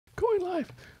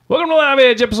live. Welcome to Live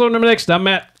Edge, episode number next. I'm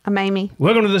Matt. I'm Amy.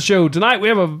 Welcome to the show. Tonight we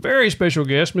have a very special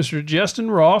guest, Mr. Justin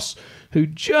Ross, who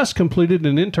just completed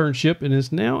an internship and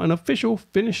is now an official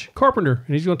finish carpenter.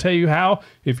 And he's going to tell you how,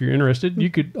 if you're interested, you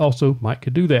could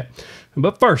do that.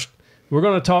 But first, we're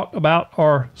going to talk about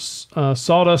our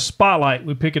Sawdust Spotlight.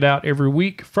 We pick it out every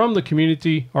week from the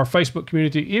community, our Facebook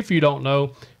community. If you don't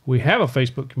know, we have a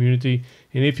Facebook community.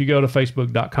 And if you go to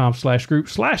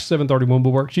facebook.com/group/731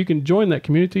 Woodworks, you can join that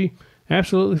community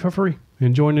absolutely for free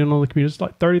and join in on the community. It's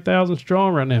like 30,000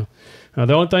 strong right now.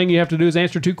 The only thing you have to do is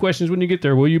answer 2 questions when you get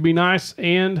there. Will you be nice?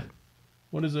 And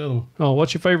what is the other one? Oh,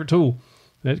 what's your favorite tool?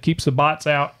 That keeps the bots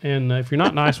out. And if you're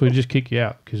not nice, we just kick you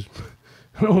out because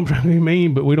I don't want to be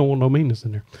mean, but we don't want no meanness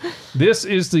in there. This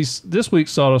is this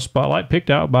week's Sawdust Spotlight picked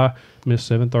out by Miss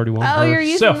 731 herself. You're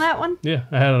using that one? Yeah,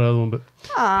 I had another one, but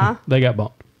they got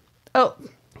bumped. Oh.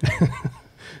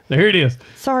 There it is.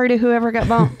 Sorry to whoever got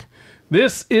bumped.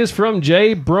 This is from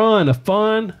Jay Brunn, a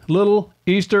fun little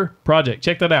Easter project.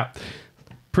 Check that out.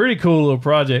 Pretty cool little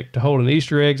project to hold an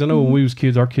Easter eggs. I know when we was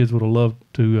kids, our kids would have loved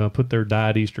to put their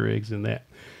dyed Easter eggs in that.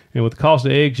 And with the cost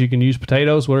of eggs, you can use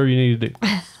potatoes, whatever you need to do.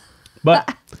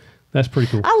 But that's pretty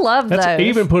cool. I love those. It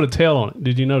even put a tail on it.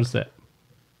 Did you notice that?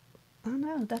 I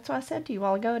know. That's what I said to you a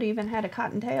while ago. It even had a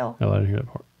cotton tail. Oh, I didn't hear that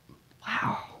part.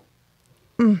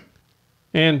 Wow.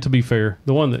 And to be fair,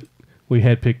 the one that we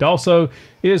had picked also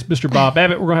is Mr. Bob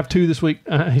Abbott. We're going to have 2 this week.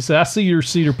 He said, I see your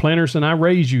cedar planters and I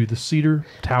raise you the cedar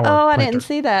tower I planter. didn't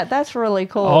see that. That's really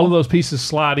cool. All of those pieces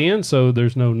slide in, so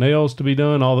there's no nails to be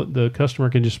done. All the customer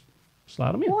can just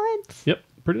slide them in. What? Yep,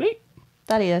 pretty neat.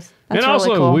 That is. And That's also,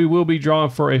 really cool. we will be drawing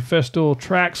for a Festool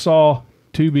Track Saw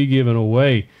to be given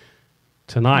away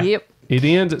tonight. Yep. It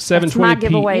ends at 7:20 That's my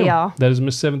giveaway, p.m. y'all. That is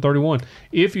Miss 731.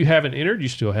 If you haven't entered, you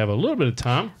still have a little bit of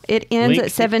time. It ends at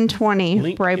 7:20.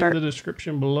 Link Braybert. in the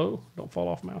description below. Don't fall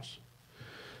off, mouse.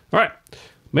 All right.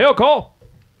 Mail call.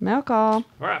 Mail call.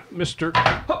 All right, Mr.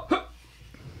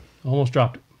 Almost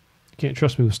dropped it. You can't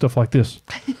trust me with stuff like this.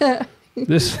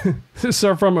 This is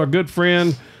from our good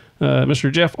friend, Mr.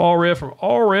 Jeff Allred from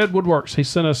Allred Woodworks. He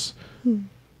sent us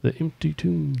the empty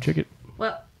tomb. Check it.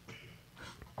 Well,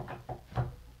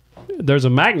 there's a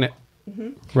magnet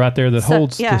right there that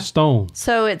holds the stone.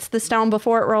 So it's the stone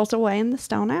before it rolls away and the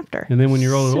stone after. And then when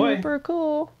you roll it away, super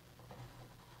cool.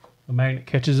 the magnet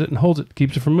catches it and holds it,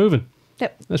 keeps it from moving.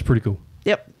 Yep. That's pretty cool.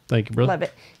 Yep. Thank you, brother. Love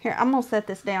it. Here, I'm going to set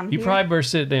this down You here. probably better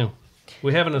sit down.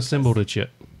 We haven't assembled it yet.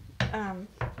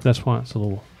 That's why it's a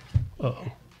little...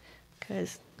 Uh-oh.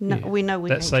 Because we know we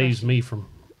That can saves trust. me from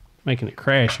making it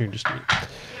crash here in just a minute.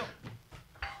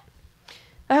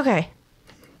 Okay.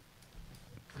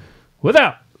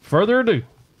 Without further ado,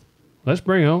 let's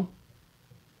bring on,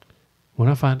 when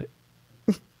I find it,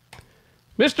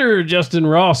 Mr. Justin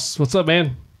Ross. What's up,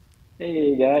 man?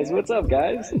 Hey guys, what's up,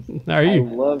 guys? How are you?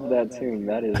 I love that tune.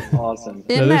 That is awesome.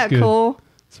 Isn't That is that good. cool?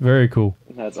 It's very cool.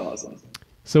 That's awesome.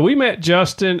 So we met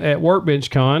Justin at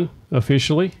Workbench Con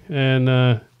officially,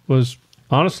 and was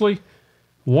honestly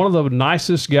one of the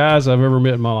nicest guys I've ever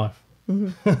met in my life.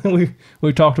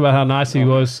 we talked about how nice he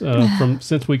was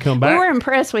since we come back. We were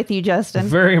impressed with you, Justin.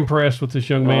 Very impressed with this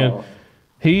young man. Oh.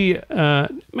 He,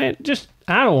 man, just,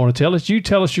 I don't want to tell us. You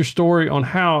tell us your story on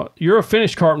how you're a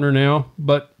finished carpenter now,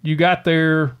 but you got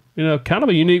there, kind of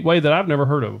a unique way that I've never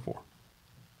heard of before.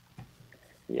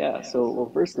 Yeah, so,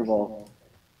 well, first of all,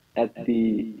 at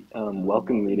the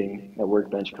welcome meeting at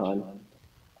Workbench Con,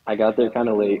 I got there kind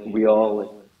of late.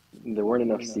 There weren't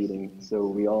enough seating, so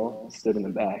we all stood in the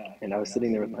back, and I was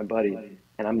sitting there with my buddy,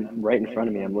 and I'm right in front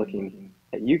of me, I'm looking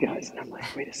at you guys, and I'm like,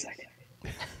 wait a second.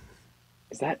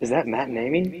 Is that Matt and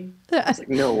Amy? I was like,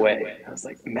 no way. I was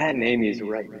like, Matt and Amy is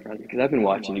right in front of me, because I've been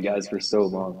watching you guys for so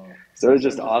long. So it was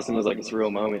just awesome. It was like a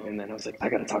surreal moment. And then I was like, I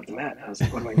got to talk to Matt. I was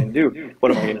like, what am I going to do?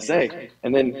 What am I going to say?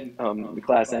 And then the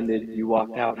class ended. You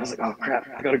walked out. And I was like, oh, crap.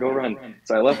 I got to go run.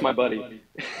 So I left my buddy.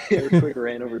 Quick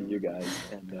ran over to you guys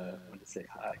and wanted to say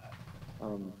hi.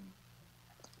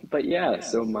 But yeah,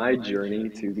 so my journey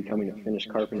to becoming a finished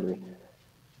carpenter.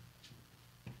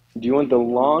 Do you want the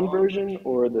long version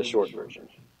or the short version?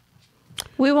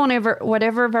 We want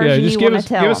whatever version just you want to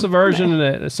tell. give us a version.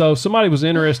 That, so somebody was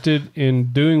interested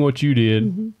in doing what you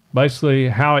did, basically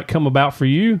how it come about for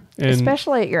you. And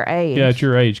especially at your age. Yeah, at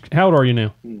your age. How old are you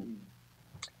now?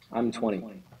 I'm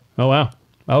 20. Oh, wow.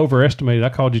 I overestimated. I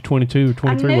called you 22 or 23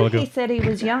 I a knew while ago. he said he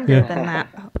was younger than that.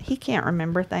 He can't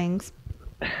remember things.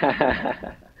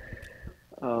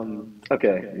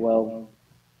 Okay, well,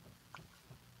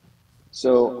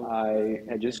 so I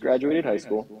had just graduated high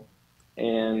school,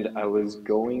 and I was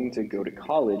going to go to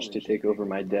college to take over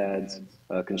my dad's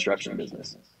construction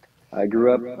business. I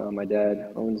grew up, my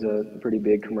dad owns a pretty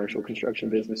big commercial construction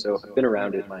business, so I've been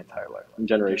around it my entire life. I'm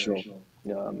generational.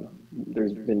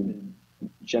 There's been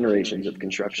generations of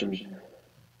construction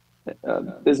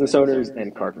business owners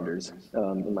and carpenters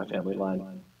in my family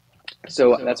line.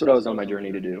 So that's what I was on my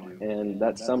journey to do. And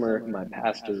that summer, my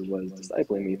pastor was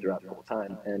discipling me throughout the whole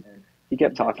time. And he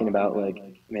kept talking about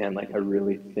like, man, like I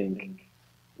really think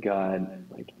God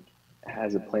like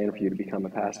has a plan for you to become a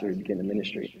pastor and begin a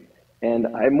ministry. And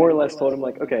I more or less told him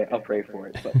like, okay, I'll pray for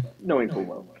it, but knowing full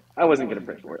well, I wasn't going to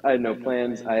pray for it. I had no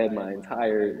plans. I had my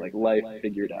entire like life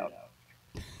figured out.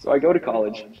 So I go to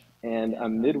college and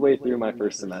I'm midway through my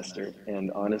first semester,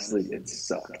 and honestly, it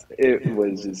sucked. It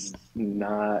was just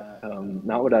not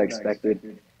what I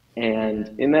expected.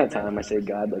 And in that time, I say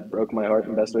God like broke my heart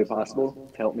in the best way possible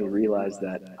to help me realize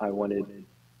that I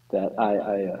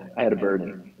had a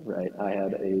burden, right? I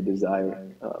had a desire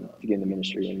to get into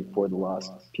ministry and for the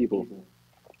lost people.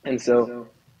 And so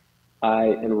I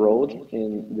enrolled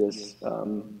in this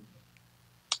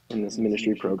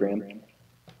ministry program,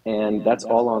 and that's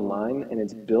all online, and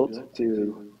it's built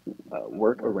to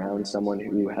work around someone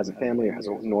who has a family or has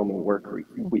a normal work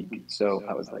week. So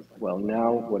I was like, well,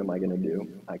 now what am I going to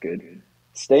do? I could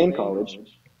stay in college.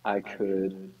 I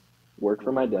could work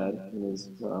for my dad in his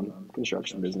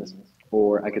construction business,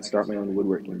 or I could start my own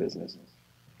woodworking business.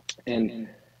 And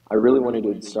I really wanted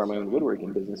to start my own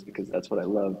woodworking business because that's what I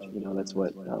loved. That's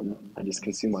what I just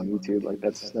consume on YouTube. Like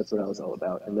that's what I was all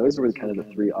about. And those were kind of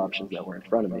the three options that were in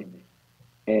front of me.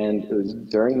 And it was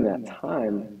during that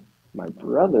time my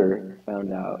brother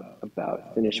found out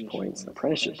about Finish Point's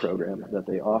apprenticeship program that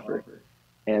they offer.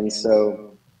 And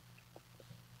so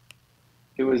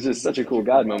it was just such a cool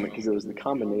God moment because it was the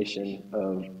combination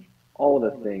of all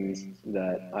the things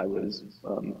that I was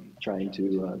trying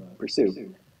to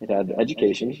pursue. It had the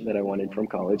education that I wanted from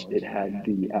college. It had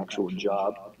the actual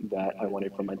job that I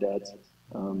wanted from my dad's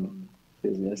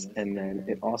business. And then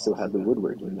it also had the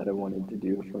woodworking that I wanted to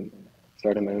do from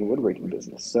starting my own woodworking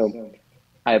business. So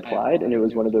I applied, and it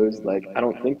was one of those, like, I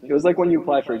don't think, it was like when you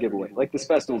apply for a giveaway, like this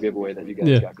Festool giveaway that you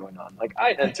guys got going on. Like,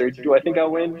 I entered. Do I think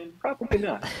I'll win? Probably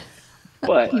not.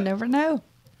 But you never know.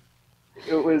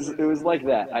 it was like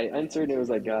that. I entered, and it was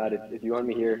like, God, if you want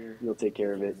me here, you'll take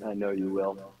care of it. I know you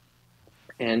will.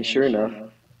 And sure enough,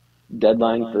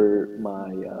 deadline for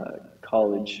my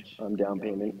college down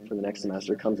payment for the next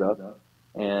semester comes up,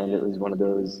 and it was one of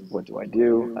those, what do I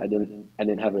do? I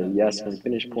didn't have a yes from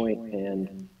Finish Point,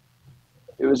 and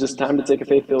it was just time to take a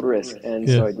faith-filled risk. And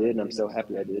so I did, and I'm so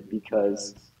happy I did,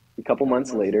 because a couple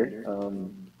months later,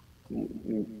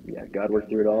 God worked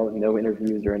through it all. No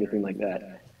interviews or anything like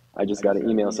that. I just got an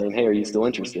email saying, hey, are you still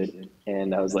interested?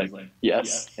 And I was like,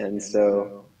 yes. And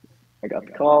so I got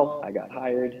the call, I got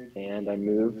hired, and I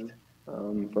moved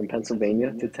from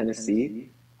Pennsylvania to Tennessee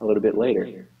a little bit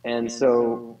later. And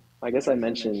so I guess I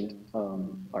mentioned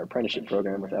our apprenticeship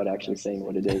program without actually saying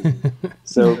what it is.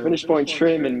 So Finish Point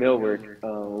Trim and Millwork,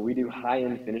 we do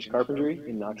high-end finish carpentry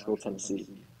in Knoxville, Tennessee.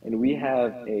 And we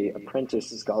have a apprentice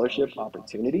scholarship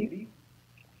opportunity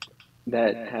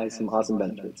that has some awesome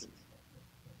benefits.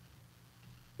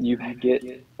 You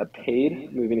get a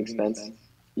paid moving expense.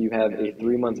 You have a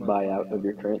 3-month buyout of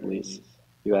your current lease.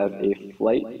 You have a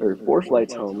flight or 4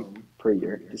 flights home per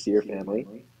year to see your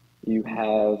family. You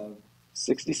have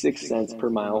 66 cents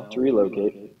per mile to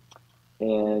relocate,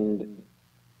 and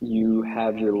you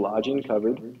have your lodging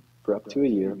covered for up to a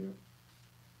year.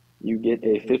 You get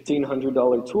a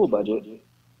 $1,500 tool budget,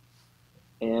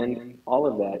 and all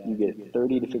of that you get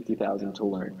 $30,000 to $50,000 to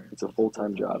learn. It's a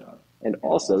full-time job. And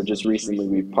also, just recently,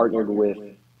 we partnered with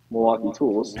Milwaukee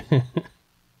Tools,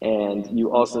 and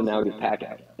you also now get pack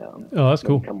out. Oh, that's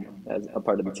cool. Come as a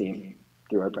part of the team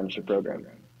through our apprenticeship program.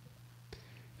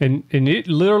 And it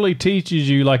literally teaches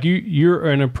you, like you're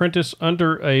an apprentice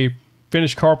under a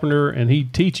finished carpenter, and he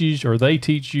teaches, or they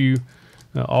teach you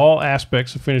all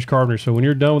aspects of finished carpentry. So when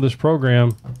you're done with this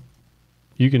program,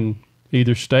 you can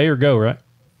either stay or go, right?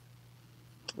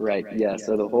 Right, yeah.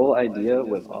 So the whole idea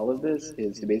with all of this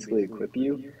is to basically equip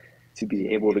you to be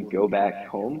able to go back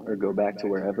home or go back to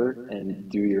wherever and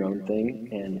do your own thing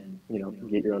and,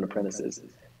 get your own apprentices.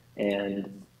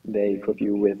 And they equip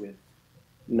you with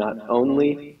not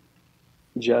only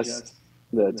just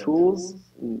the tools,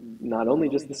 not only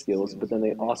just the skills, but then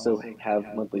they also have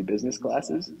monthly business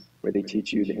classes where they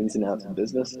teach you the ins and outs of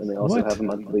business, and they also have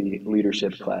monthly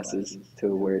leadership classes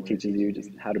to where it teaches you just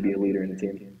how to be a leader in a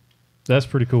team. That's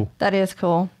pretty cool. That is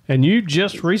cool. And you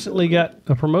just recently got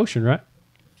a promotion, right?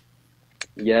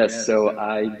 Yes, so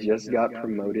I just got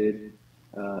promoted,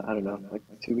 I don't know, like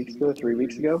 2 weeks ago, 3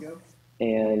 weeks ago,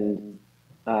 and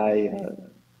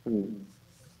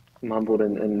I'm humbled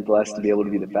and blessed to be able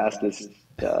to be the fastest,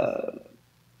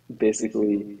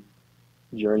 basically,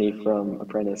 journey from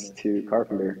apprentice to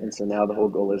carpenter. And so now the whole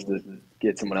goal is to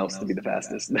get someone else to be the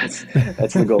fastest. That's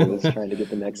the goal, is trying to get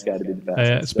the next guy to be the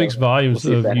fastest. It speaks so volumes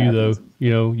we'll of you, happens. though. You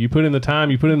know, you put in the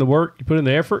time, you put in the work, you put in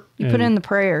the effort. You put in the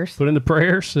prayers. Put in the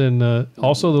prayers, and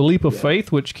also the leap of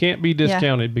faith, which can't be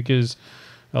discounted, because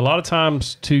a lot of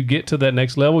times to get to that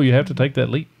next level, you have to take that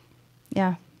leap.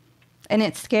 Yeah. And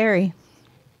it's scary.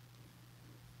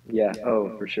 Yeah,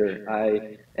 oh, for sure.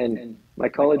 And my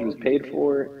college was paid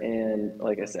for, and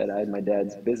like I said, I had my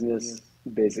dad's business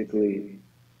basically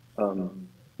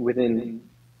within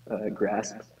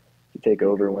grasp to take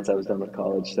over once I was done with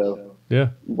college. So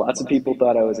lots of people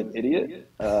thought I was an idiot,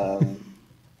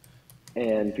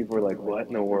 and people were like, "What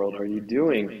in the world are you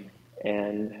doing?"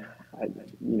 And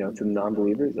to the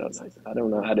non-believers, I was like, "I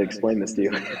don't know how to explain this to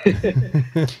you."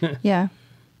 Yeah.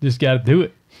 Just got to do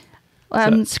it.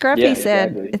 Scruffy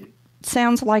said, exactly. it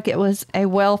sounds like it was a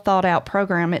well thought out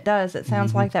program. It does. It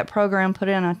sounds like that program put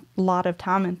in a lot of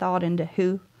time and thought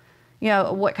into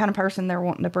what kind of person they're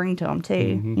wanting to bring to them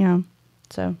too,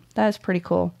 So that's pretty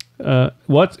cool.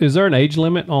 Is there an age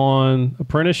limit on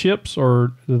apprenticeships,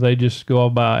 or do they just go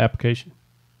off by application?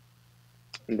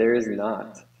 There is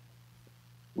not.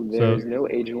 There's no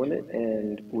age limit,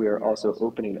 and we are also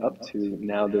opening up to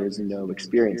now there's no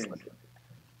experience limit.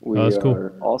 We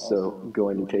are also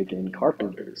going to take in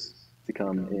carpenters to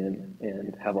come in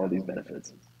and have all these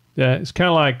benefits. Yeah, it's kind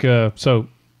of like, so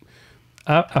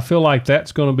I feel like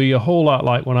that's going to be a whole lot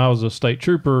like when I was a state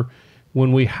trooper,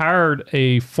 when we hired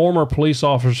a former police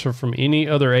officer from any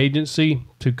other agency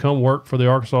to come work for the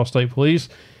Arkansas State Police.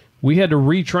 We had to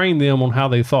retrain them on how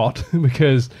they thought,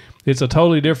 because it's a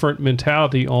totally different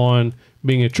mentality on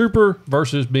being a trooper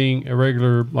versus being a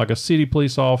regular, like a city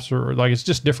police officer, or like it's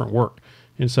just different work.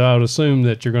 And so I would assume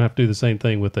that you're going to have to do the same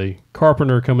thing with a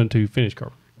carpenter coming to finish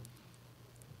carpenter.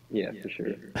 Yeah, for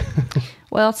sure.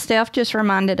 Well, Steph just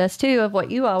reminded us, too, of what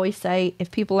you always say.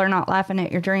 If people are not laughing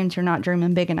at your dreams, you're not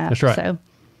dreaming big enough. That's right. So,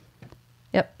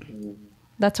 yep.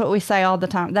 That's what we say all the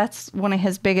time. That's one of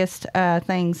his biggest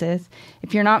things is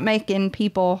if you're not making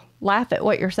people laugh at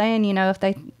what you're saying, if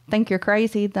they think you're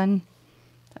crazy, then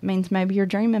that means maybe you're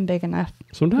dreaming big enough.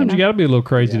 Sometimes you got to be a little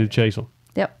crazy to chase them.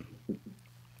 Yep.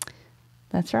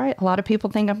 That's right. A lot of people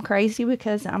think I'm crazy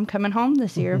because I'm coming home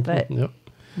this year, but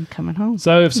I'm coming home.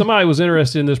 So if somebody was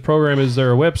interested in this program, is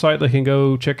there a website they can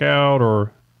go check out,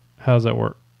 or how does that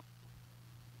work?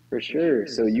 For sure.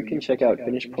 So you can check out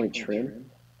Finish Point Trim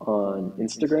on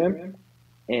Instagram,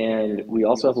 and we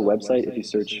also have a website. If you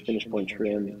search Finish Point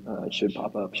Trim, it should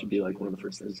pop up. Should be like one of the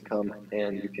first things to come,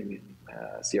 and you can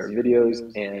see our videos,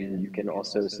 and you can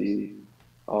also see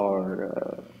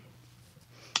our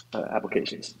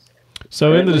applications.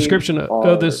 So in the description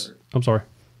of this, I'm sorry.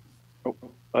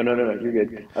 Oh, no, you're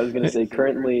good. I was going to say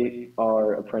currently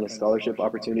our apprentice scholarship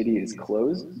opportunity is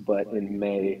closed, but in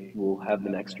May we'll have the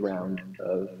next round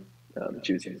of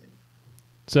choosing.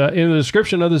 So in the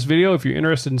description of this video, if you're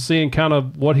interested in seeing kind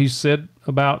of what he said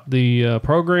about the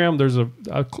program, there's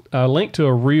a link to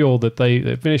a reel that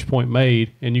Finish Point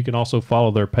made, and you can also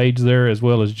follow their page there, as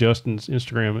well as Justin's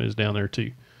Instagram is down there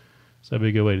too. So that'd be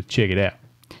a good way to check it out.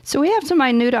 So we have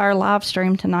somebody new to our live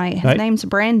stream tonight. His name's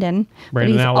Brandon, but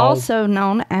he's Outlaw. also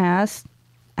known as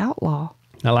Outlaw.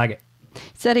 I like it.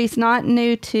 Said he's not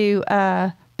new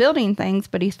to building things,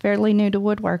 but he's fairly new to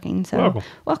woodworking. So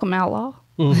welcome Outlaw.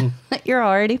 Mm-hmm. You're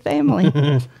already family.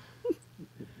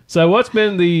 So what's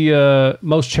been the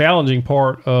most challenging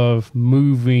part of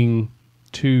moving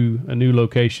to a new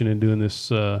location and doing this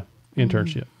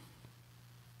internship?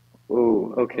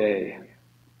 Oh, okay.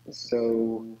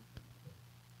 So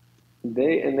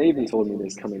they even told me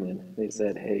this coming in. They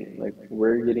said, hey, like,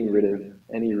 we're getting rid of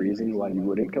any reason why you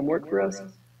wouldn't come work for us,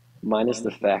 minus the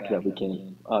fact that we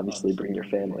can obviously bring your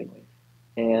family.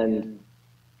 And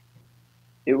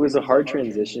it was a hard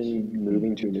transition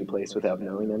moving to a new place without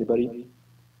knowing anybody.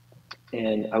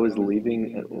 And I was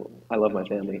leaving. I love my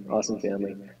family, awesome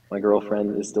family. My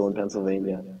girlfriend is still in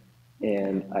Pennsylvania.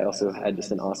 And I also had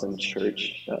just an awesome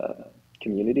church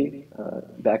community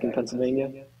back in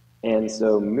Pennsylvania. And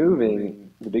so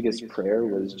moving, the biggest prayer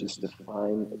was just to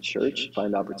find a church,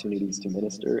 find opportunities to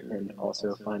minister, and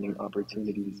also finding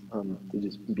opportunities to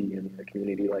just be in a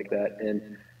community like that.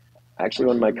 And actually,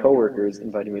 one of my coworkers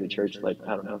invited me to church, like,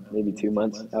 I don't know, maybe 2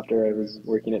 months after I was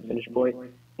working at Finish Point.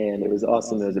 And it was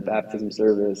awesome. There was a baptism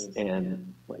service,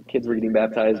 and like kids were getting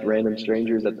baptized. Random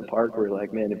strangers at the park were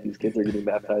like, man, if these kids are getting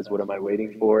baptized, what am I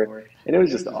waiting for? And it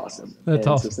was just awesome. That's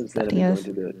awesome. So since then, I've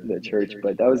been going to the church.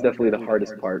 But that was definitely the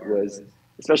hardest part, was,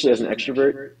 especially as an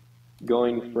extrovert,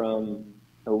 going from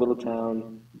a little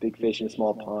town big fish in a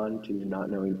small pond to not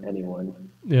knowing anyone.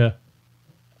 Yeah.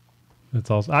 That's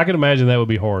awesome. I can imagine that would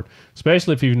be hard,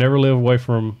 especially if you've never lived away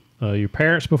from your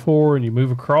parents before and you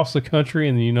move across the country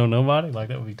and you know nobody. Like,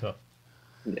 that would be tough.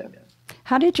 Yeah.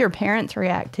 How did your parents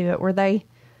react to it? Were they,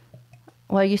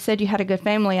 well, you said you had a good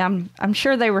family. I'm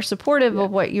sure they were supportive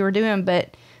of what you were doing,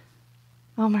 but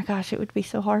oh my gosh, it would be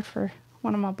so hard for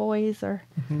one of my boys or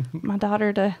my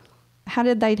daughter to, how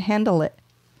did they handle it?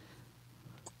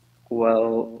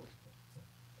 Well,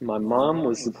 my mom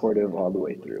was supportive all the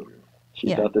way through.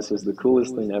 She thought this was the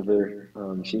coolest thing ever.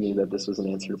 She knew that this was an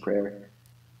answer to prayer.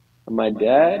 My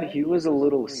dad, he was a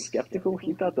little skeptical.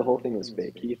 He thought the whole thing was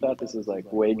fake. He thought this was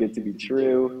like way good to be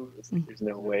true. There's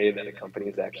no way that a company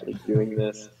is actually doing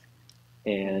this.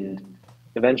 And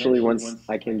eventually, once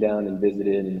I came down and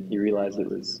visited and he realized it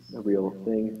was a real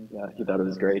thing, he thought it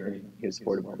was great and he was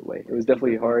supportive all the way. It was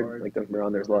definitely hard. Like, don't get me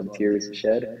wrong, there was a lot of tears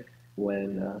shed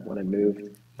when I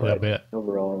moved. But I bet.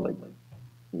 Overall, like,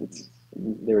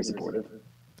 they were supportive.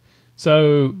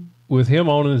 So, with him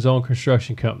owning his own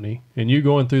construction company and you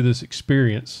going through this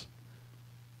experience,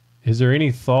 is there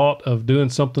any thought of doing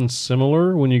something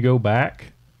similar when you go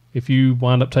back? If you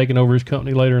wind up taking over his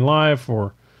company later in life,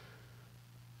 or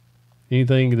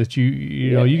anything that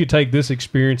you know, you could take this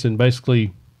experience and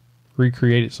basically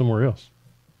recreate it somewhere else?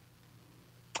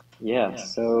 Yeah,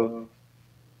 so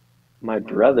my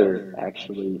brother,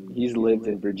 actually, he's lived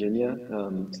in Virginia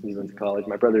since he went to college.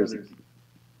 My brother's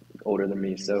older than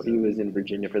me, so he was in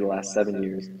Virginia for the last 7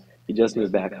 years. He just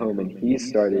moved back home, and he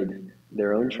started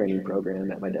their own training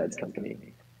program at my dad's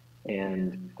company.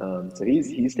 And so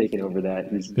he's taken over that.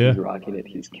 He's rocking it.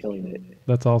 He's killing it.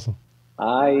 That's awesome.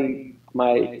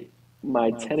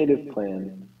 My tentative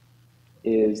plan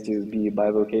is to be a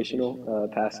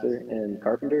bivocational pastor and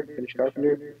carpenter, finished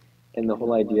carpenter. And the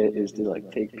whole idea is to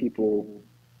like take people,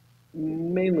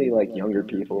 mainly like younger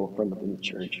people from within the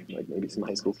church, like maybe some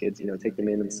high school kids, take them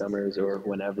in the summers or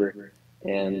whenever,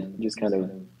 and just kind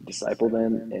of disciple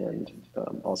them and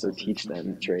also teach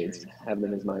them trades, have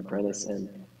them as my apprentice, and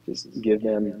just give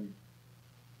them,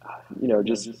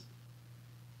 just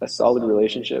a solid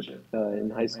relationship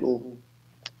in high school,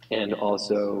 and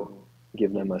also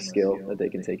give them a skill that they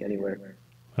can take anywhere.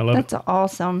 I love That's it.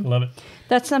 awesome. I love it.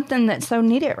 That's something that's so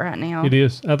needed right now. It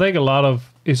is. I think a lot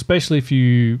of, especially if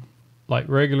you like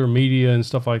regular media and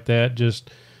stuff like that,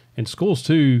 just in schools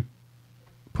too,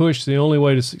 push the only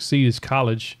way to succeed is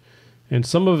college. And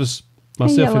some of us,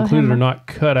 myself included, are not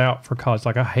cut out for college.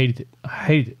 Like, I hated it.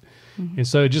 Mm-hmm. And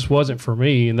so it just wasn't for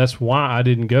me. And that's why I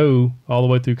didn't go all the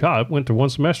way through college. I went to one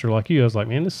semester like you. I was like,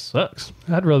 man, this sucks.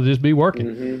 I'd rather just be working.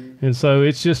 Mm-hmm. And so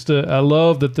it's just, I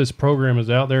love that this program is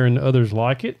out there and others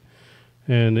like it.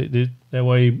 And that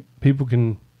way you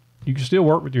can still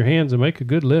work with your hands and make a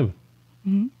good living.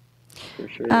 Mm-hmm. For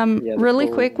sure. Really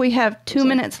quick, we have 2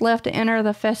 minutes left to enter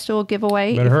the Festool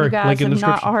giveaway. Better if hurry. you guys have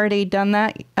not already done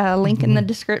that, link in the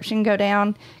description, go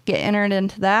down, get entered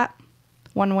into that.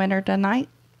 One winner tonight.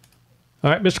 All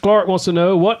right, Mr. Clark wants to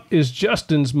know, what is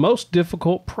Justin's most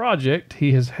difficult project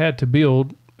he has had to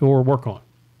build or work on?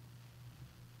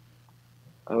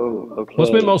 Oh, okay.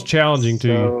 What's been most challenging to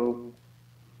you?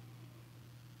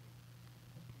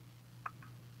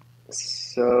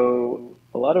 So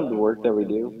a lot of the work that we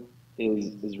do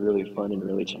is really fun and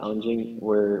really challenging.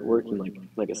 We're working,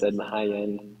 like I said, in the high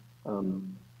end,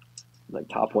 like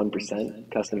top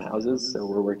 1% custom houses. So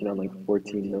we're working on like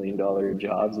 $14 million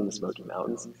jobs in the Smoky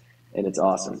Mountains, and it's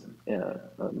awesome. Yeah.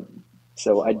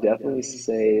 So I definitely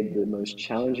say the most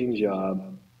challenging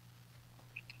job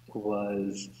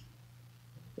was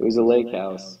a lake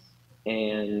house,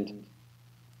 and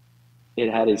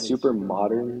it had a super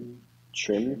modern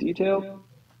trim detail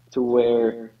to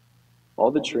where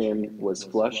all the trim was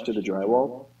flush to the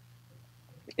drywall,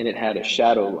 and it had a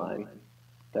shadow line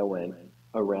that went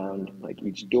around like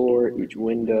each door, each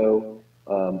window,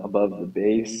 above the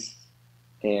base.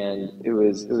 And it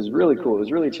was really cool. It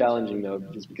was really challenging though,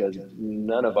 just because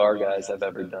none of our guys have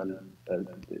ever done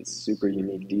a super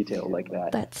unique detail like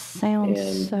that. That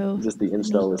sounds and just the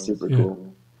install was super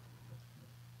cool.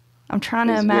 I'm trying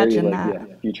to imagine that. Yeah,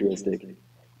 futuristic.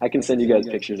 I can send you guys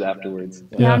pictures afterwards.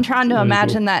 Yeah, I'm trying to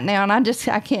imagine that now, and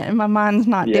I can't. My mind's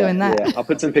not doing that. Yeah, I'll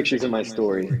put some pictures in my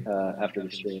story after the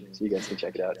stream, so you guys can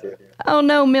check it out too. Oh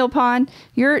no, Mill Pond,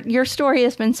 your story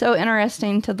has been so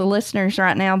interesting to the listeners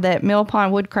right now that Mill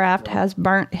Pond Woodcraft has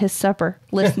burnt his supper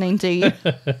listening to you.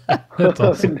 That's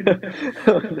awesome.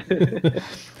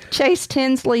 Chase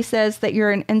Tinsley says that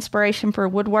you're an inspiration for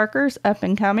woodworkers up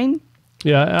and coming.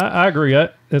 Yeah, I agree.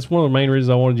 That's one of the main reasons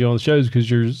I wanted you on the show, is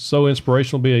because you're so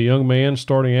inspirational to be a young man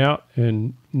starting out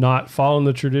and not following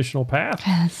the traditional path.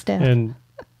 Steph. And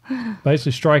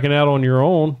basically striking out on your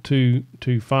own to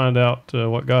find out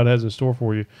what God has in store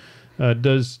for you.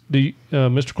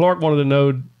 Mr. Clark wanted to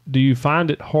know, do you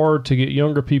find it hard to get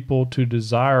younger people to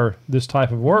desire this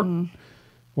type of work,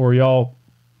 or are y'all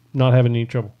not having any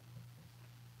trouble?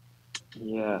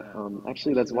 Yeah,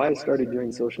 actually, that's why I started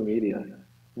doing social media,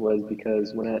 was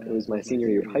because it was my senior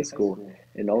year of high school,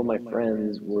 and all of my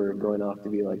friends were going off to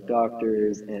be like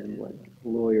doctors and like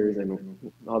lawyers and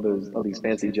all these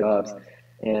fancy jobs,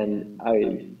 and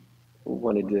I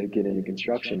wanted to get into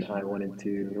construction. I wanted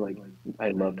to I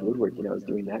loved woodworking. I was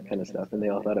doing that kind of stuff, and they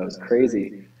all thought I was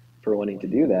crazy for wanting to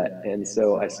do that. And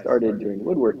so I started doing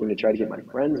woodworking to try to get my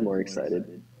friends more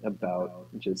excited about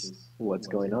just what's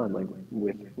going on, like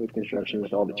with construction,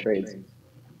 with all the trades.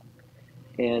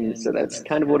 And so that's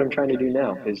kind of what I'm trying to do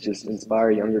now, is just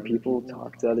inspire younger people,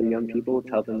 talk to other young people,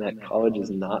 tell them that college is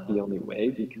not the only way,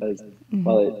 because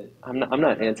I'm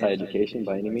not anti-education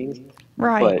by any means,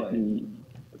 Right.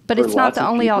 But it's not the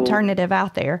only alternative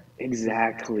out there.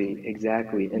 Exactly.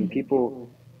 And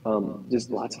people just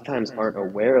lots of times aren't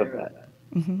aware of that.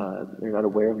 They're not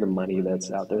aware of the money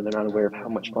that's out there. They're not aware of how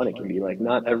much fun it can be. Like,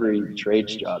 not every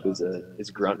trades job is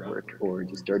grunt work or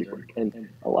just dirty work, and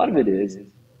a lot of it is.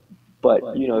 But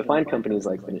find companies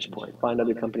like Finish Point, find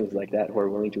other companies like that who are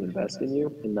willing to invest in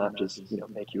you and not just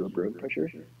make you a broom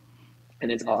pusher,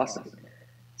 and it's awesome.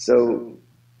 So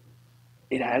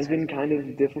it has been kind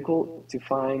of difficult to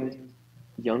find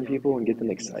young people and get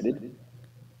them excited.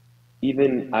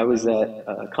 Even I was at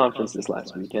a conference this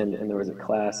last weekend, and there was a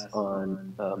class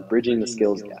on bridging the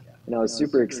skills gap, and I was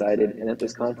super excited. And at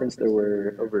this conference, there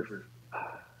were over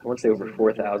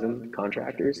 4,000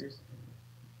 contractors,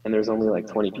 and there's only like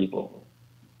 20 people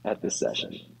at this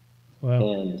session.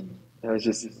 Wow. And it was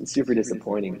just super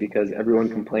disappointing because everyone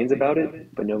complains about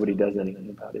it, but nobody does anything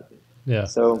about it. Yeah.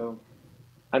 So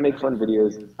I make fun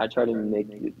videos. I try to make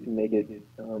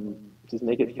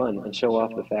it fun and show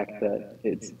off the fact that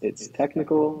it's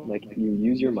technical, like you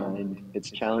use your mind, it's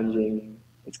challenging,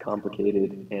 it's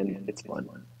complicated, and it's fun.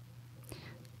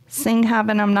 Sing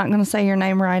Heaven, I'm not going to say your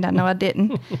name right. I know I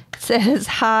didn't. Says,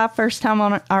 hi, first time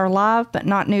on our live, but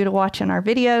not new to watching our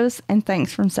videos, and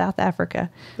thanks from South Africa.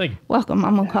 Thank you. Welcome.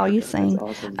 I'm going to call you Sing.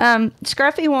 Awesome.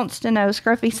 Scruffy wants to know,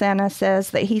 Scruffy Santa says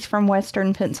that he's from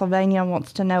Western Pennsylvania,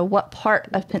 wants to know what part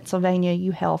of Pennsylvania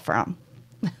you hail from.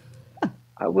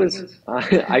 I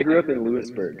grew up in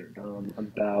Lewisburg,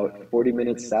 about 40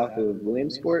 minutes south of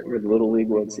Williamsport, where the Little League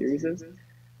World Series is.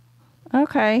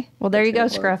 Okay. Well, there you go,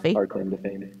 That's Scruffy. our claim to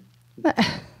fame.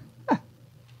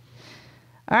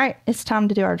 All right. It's time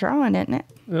to do our drawing, isn't it?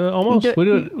 Almost. We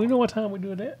know what time we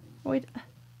do it at. We do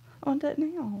it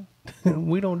now.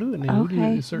 We don't do it now. Okay. We do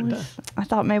it at a certain time. I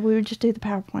thought maybe we would just do the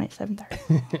PowerPoint at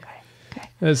 7:30.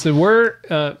 Okay.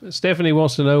 So Stephanie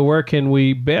wants to know, where can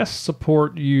we best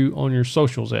support you on your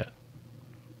socials at?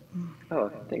 Oh,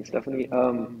 thanks, Stephanie.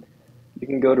 You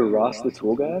can go to Ross the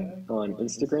Tool Guy on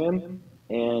Instagram,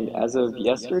 and as of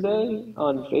yesterday,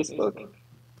 on Facebook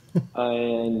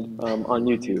and on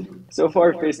YouTube. So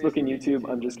far, Facebook and YouTube,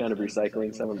 I'm just kind of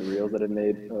recycling some of the reels that I've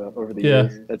made over the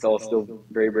years. That's all still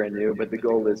very brand new, but the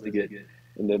goal is to get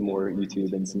into more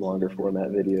YouTube and some longer format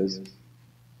videos.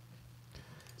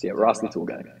 So yeah, Ross the Tool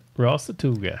Guy. Ross the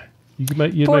Tool Guy. You'd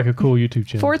make a cool YouTube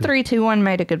channel. 4321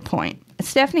 made a good point.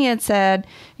 Stephanie had said,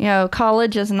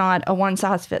 college is not a one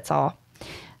size fits all.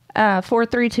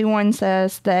 4321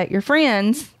 says that your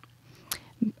friends,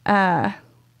 it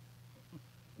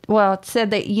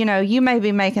said that, you may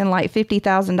be making like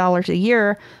 $50,000 a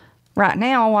year right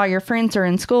now while your friends are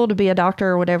in school to be a doctor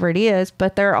or whatever it is,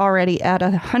 but they're already at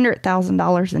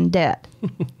 $100,000 in debt.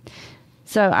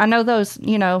 So I know those,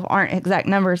 aren't exact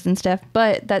numbers and stuff,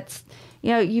 but that's,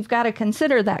 you've got to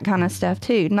consider that kind of stuff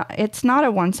too. It's not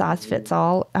a one size fits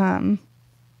all.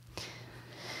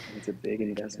 It's a big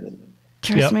investment.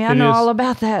 Trust me, I know all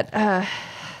about that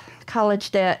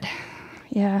college debt.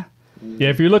 Yeah. Yeah,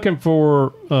 if you're looking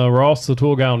for Ross the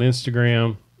Tool Guy on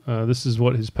Instagram, this is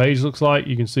what his page looks like.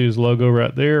 You can see his logo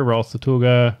right there, Ross the Tool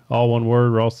Guy, all one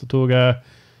word, Ross the Tool Guy.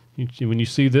 When you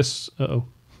see this,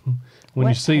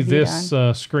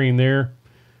 screen there,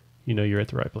 you're at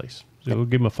the right place. So we'll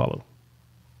give him a follow.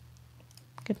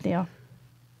 Good deal.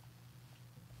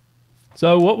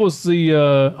 So what was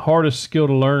the hardest skill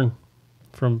to learn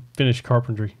from finished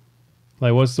carpentry?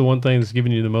 Like, what's the one thing that's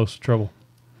giving you the most trouble?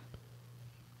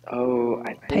 Oh,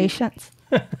 I think patience.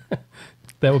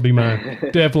 That would be mine.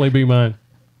 Definitely be mine.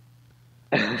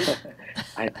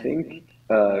 I think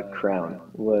crown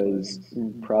was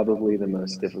probably the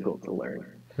most difficult to learn.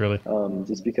 Really?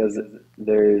 Just because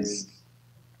there's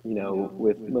you know,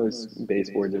 with most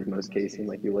baseboards or most casing,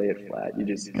 like you lay it flat, you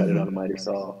just cut it on a miter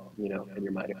saw, you know, and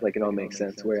your miter, like it all makes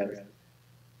sense. Whereas,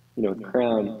 you know, with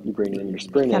crown, you bring in your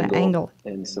spring Kind of angle.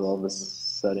 and so all of a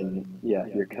sudden, yeah,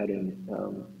 you're cutting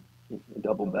a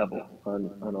double bevel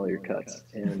on all your cuts.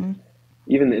 And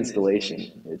even the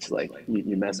installation, it's like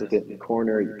you mess with it in the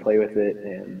corner, you play with it,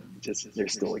 and just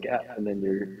there's still a gap. And then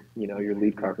your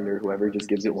lead carpenter, whoever, just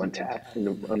gives it one tap in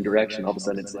one direction. All of a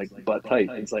sudden, it's like butt tight.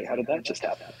 It's like, how did that just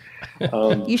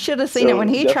happen? You should have seen it when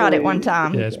he tried it one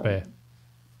time. Yeah, it's bad.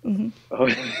 Oh.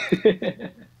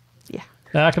 Yeah.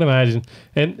 I can imagine.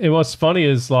 And what's funny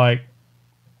is, like,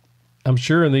 I'm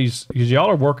sure in these, because y'all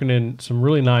are working in some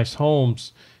really nice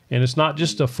homes, and it's not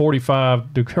just a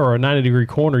 45 degree or a 90 degree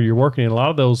corner you're working in. A lot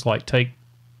of those like take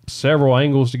several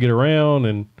angles to get around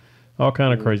and all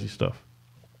kind of crazy stuff.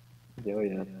 Oh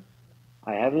yeah.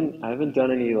 I haven't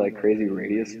done any like crazy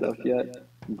radius stuff yet,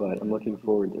 but I'm looking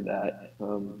forward to that.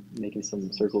 Making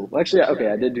some circle. Well, actually,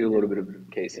 okay, I did do a little bit of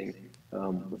casing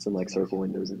with some like circle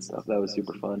windows and stuff. That was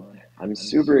super fun. I'm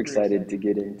super excited to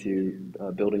get into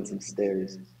building some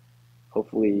stairs.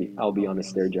 Hopefully, I'll be on a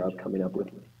stair job coming up with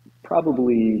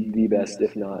probably the best,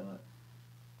 if not,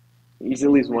 he's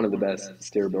at least one of the best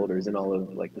stair builders in all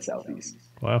of like the Southeast.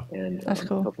 Wow. And That's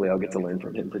cool. hopefully I'll get to learn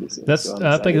from him pretty soon. That's So I'm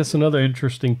I think excited. that's another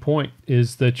interesting point,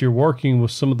 is that you're working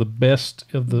with some of the best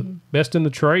in the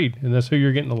trade, and that's who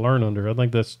you're getting to learn under. I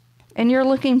think that's And you're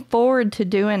looking forward to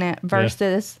doing it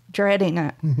versus dreading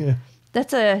it. yeah.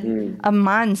 That's a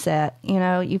mindset. You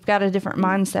know, you've got a different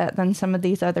mindset than some of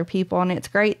these other people. And it's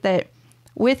great that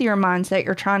with your mindset,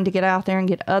 you're trying to get out there and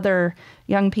get other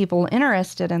young people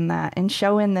interested in that and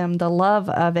showing them the love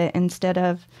of it instead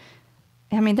of,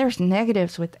 I mean, there's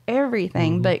negatives with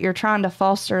everything, but you're trying to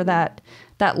foster that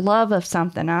love of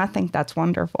something. And I think that's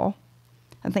wonderful.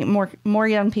 I think more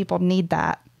young people need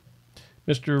that.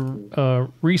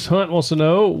 Mr. Reese Hunt wants to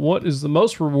know, what is the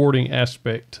most rewarding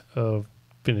aspect of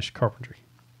finished carpentry?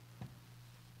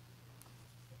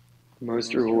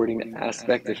 Most rewarding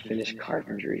aspect of finished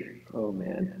carpentry. Oh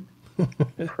man.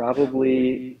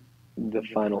 Probably the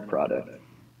final product.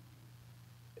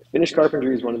 Finished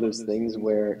carpentry is one of those things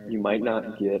where you might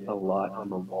not get a lot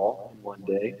on the wall in one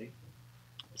day.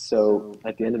 So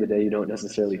at the end of the day, you don't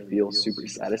necessarily feel super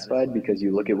satisfied because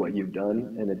you look at what you've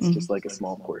done and it's just like a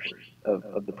small portion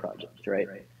of the project, right?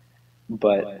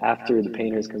 But after the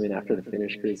painters come in, after the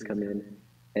finish crews come in,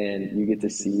 and you get to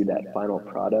see that final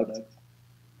product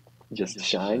just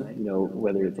shine, you know,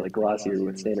 whether it's like glossy or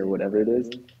wood stain or whatever it is,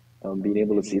 being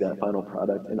able to see that final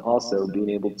product, and also being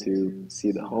able to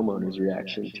see the homeowner's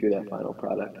reaction to that final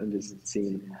product and just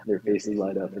seeing their faces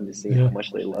light up and just seeing how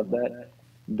much they love that.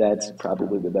 That's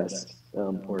probably the best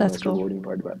or most rewarding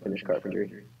part about finished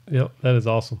carpentry. Yep, that is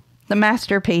awesome. The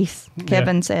masterpiece,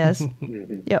 Kevin says.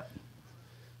 Yep.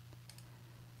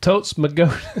 Totes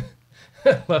McGoat.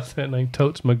 Love that name,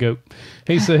 Totes McGoat.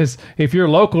 He says, if you're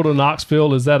local to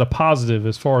Knoxville, is that a positive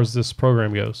as far as this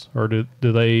program goes? Or do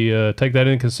they take that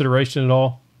into consideration at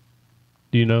all?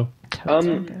 Do you know?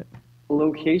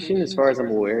 Location, as far as I'm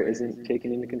aware, isn't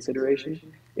taken into consideration.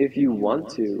 If you want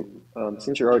to,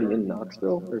 since you're already in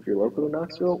Knoxville, or if you're local to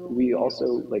Knoxville, we also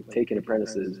like take in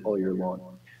apprentices all year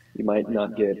long. You might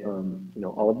not get, you know,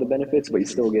 all of the benefits, but you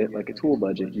still get like a tool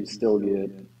budget. You still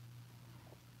get,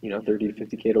 you know, 30 to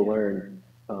 50K to learn,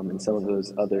 and some of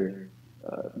those other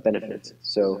benefits.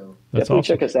 So That's definitely awesome.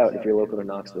 check us out if you're local to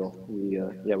Knoxville.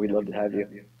 We'd love to have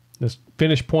you. This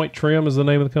Finish Point Trim is the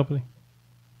name of the company?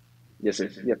 Yes,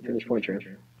 sir. Yep, Finish Point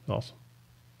Trim. Awesome.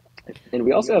 And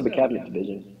we also have a cabinet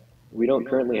division. We don't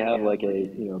currently have like a,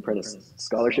 you know, apprentice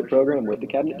scholarship program with the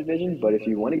cabinet division, but if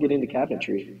you want to get into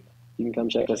cabinetry, you can come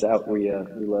check us out. We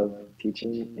love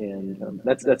teaching, and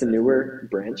that's a newer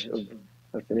branch of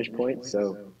Finish Point.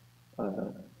 So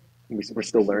we're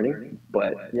still learning,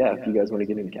 but yeah, if you guys want to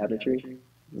get into cabinetry,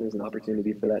 there's an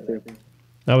opportunity for that too.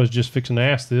 I was just fixing to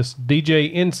ask this.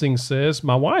 DJ Ensing says,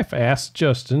 my wife asked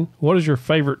Justin, what is your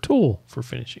favorite tool for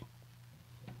finishing?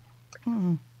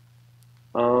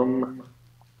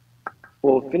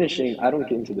 Well, finishing, I don't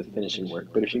get into the finishing work,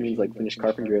 but if she means like finished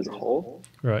carpentry as a whole,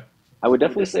 Right. I would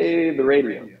definitely say the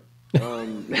radio.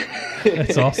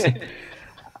 That's awesome.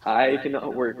 I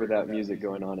cannot work without music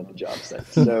going on at the job site.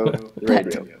 So the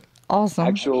radio. Awesome.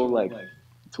 Actual like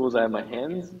tools I have my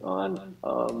hands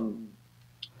on.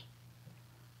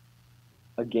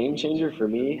 A game changer for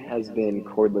me has been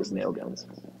cordless nail guns.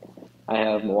 I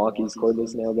have Milwaukee's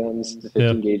cordless nail guns, the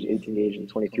 15 gauge, 18 gauge, and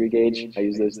 23 gauge. I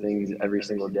use those things every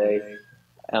single day.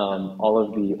 All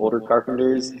of the older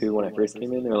carpenters who, when I first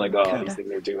came in, they were like, "Oh, these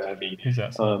things are too heavy," He's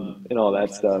outside. and all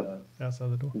that stuff.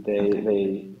 Outside the door.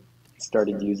 They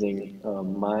started using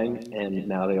mine, and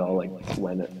now they all like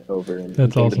went over and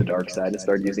That's came to awesome. the dark side and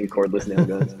started using cordless nail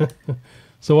guns.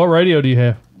 So what radio do you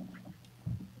have?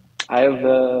 I have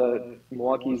the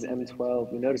Milwaukee's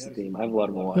M12. You notice the theme. I have a lot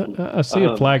of Milwaukee. I see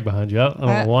a flag behind you. I don't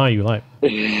know why you like.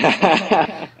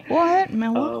 What?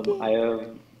 Milwaukee? I have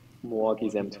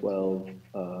Milwaukee's M12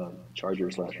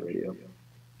 charger/radio.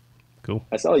 Cool.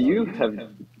 I saw you have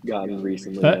gotten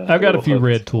recently. I've got a few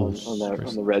red tools. on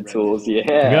the red tools.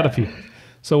 Yeah, I got a few.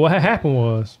 So what happened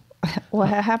was What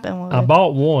happened was I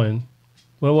bought one.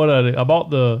 Well, what I did, I bought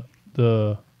the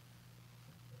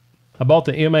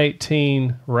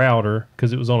M18 router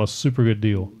because it was on a super good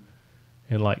deal,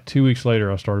 and like 2 weeks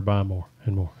later, I started buying more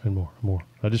and more and more and more.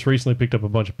 I just recently picked up a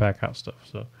bunch of pack house stuff.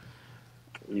 So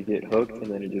you get hooked, and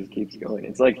then it just keeps going.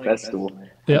 It's like Festool.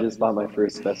 Yep. I just bought my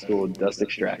first Festool dust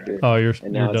extractor. Oh, you're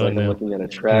now it's done like now. I'm looking at a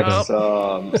track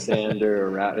saw, sander, a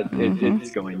router.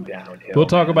 It's going downhill. We'll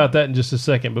talk about that in just a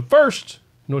second. But first,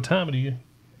 you know what time it is?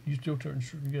 You still turn.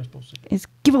 You guys supposed to. it's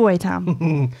giveaway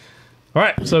time. All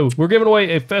right, so we're giving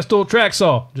away a Festool Track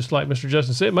Saw, just like Mr.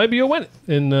 Justin said. Maybe you'll win it.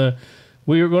 And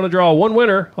we are going to draw one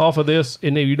winner off of this,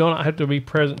 and you don't have to be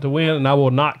present to win, and I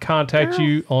will not contact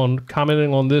you on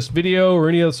commenting on this video or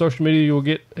any other social media. You will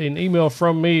get an email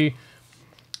from me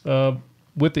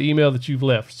with the email that you've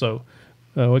left. So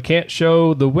we can't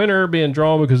show the winner being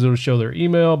drawn because it'll show their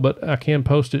email, but I can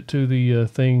post it to the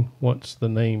thing once the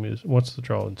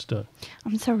drawing's done.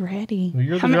 I'm so ready. Well,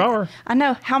 you're the How many- drawer. I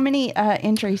know. How many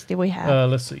entries do we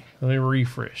have? Let's see. Let me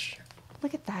refresh.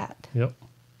 Look at that. Yep.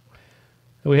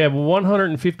 We have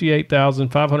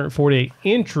 158,548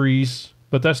 entries,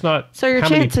 but that's not So your how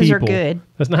many chances are people. good.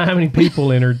 That's not how many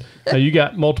people entered. You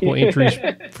got multiple entries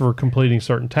for completing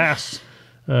certain tasks.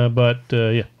 But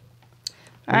yeah.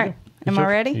 All right. Am I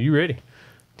ready? Are you ready?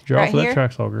 Draw Right for that here?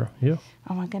 track saw, girl. Yeah.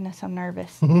 Oh my goodness, I'm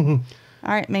nervous. All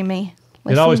right, Mimi.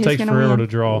 Let's It see always who's takes gonna forever win. to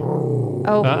draw.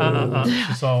 Oh,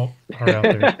 She saw her out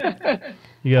there.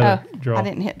 You gotta draw. I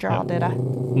didn't hit draw, did I?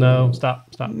 No, stop.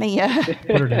 Mia.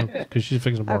 Put her down because she's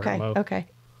fixing to bark Okay, at Mo. okay.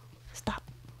 Stop.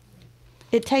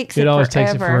 It takes It always forever.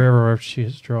 takes it forever after she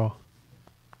hits draw.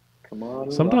 Come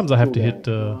on. Sometimes I have to hit.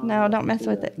 No, don't mess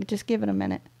with it. Just give it a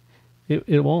minute.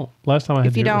 It won't. Last time I had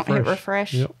If to you hit don't refresh. hit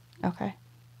refresh. Yep. Okay.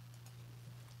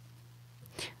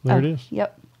 There it is.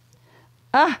 Yep.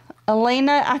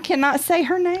 Elena, I cannot say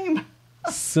her name.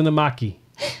 Cinemaki.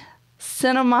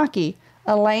 Cinemaki.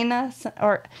 Elena,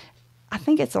 or I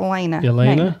think it's Elena.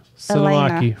 Elena Name.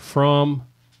 Cinemaki from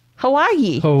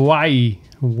Hawaii. Hawaii.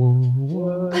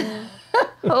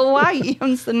 Hawaii.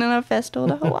 I'm sending a Festool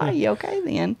to Hawaii. Okay,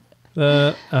 then.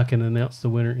 I can announce the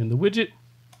winner in the widget,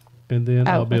 and then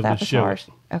I'll be able without to the show stars.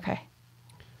 it. Okay.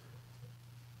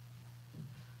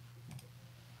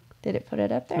 Did it put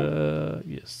it up there?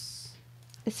 Yes.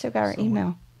 It's still got our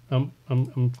email. I'm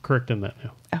correcting that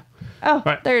now. Oh, All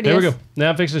right, there it is. There we go. Now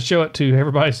I'm fixing to show it to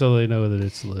everybody so they know that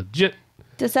it's legit.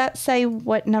 Does that say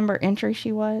what number entry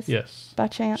she was? Yes. By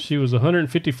chance? She was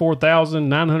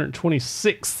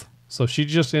 154,926. So she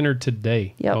just entered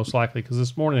today, Yep. most likely, because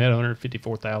this morning it had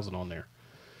 154,000 on there.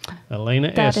 Elena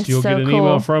That S. is You'll so get an cool.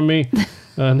 email from me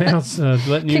letting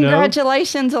you know.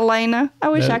 Congratulations, Elena. I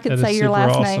wish That- I could that is say your super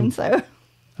last awesome. name. So.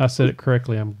 I said it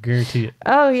correctly. I'm guarantee it.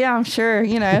 Oh yeah, I'm sure.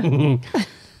 You know.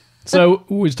 So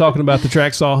we was talking about the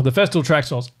track saw. The Festool track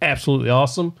saw is absolutely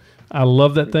awesome. I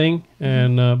love that thing.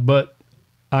 And but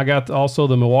I got also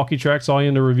the Milwaukee track saw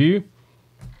in the review.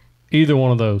 Either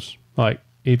one of those. Like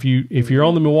if you're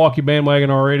on the Milwaukee bandwagon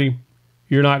already,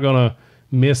 you're not gonna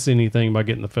miss anything by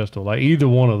getting the Festool. Like either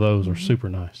one of those are super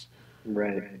nice.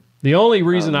 Right. The only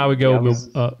reason I would go yeah, I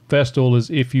with Festool is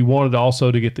if you wanted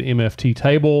also to get the MFT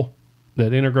table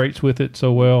that integrates with it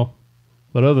so well.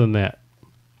 But other than that,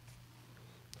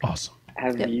 awesome.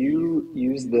 Have you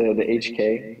used the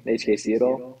HKC at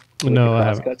all? With No, the I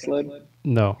haven't. crosscut sled?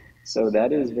 No. So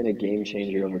that has been a game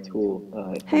changer of a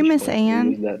tool. Hey, Miss We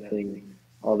Ann. use that thing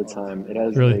all the time. It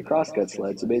has Really? a crosscut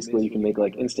sled, so basically you can make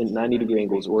like instant 90-degree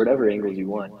angles or whatever angles you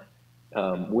want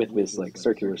with this like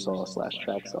circular saw /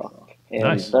 track saw. And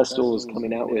Nice. Festool is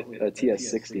coming out with a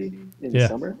TS60 in the Yeah.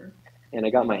 summer, and I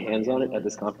got my hands on it at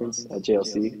this conference at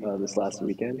JLC this last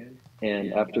weekend.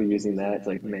 And after using that, it's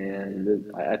like,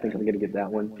 man, I think I'm gonna get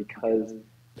that one because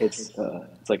it's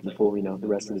like the full, the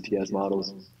rest of the TS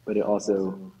models, but it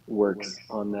also works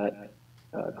on that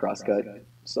crosscut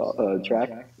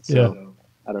track. So Yeah.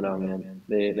 I don't know, man.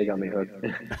 They got me hooked.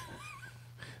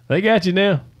 They got you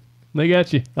now. They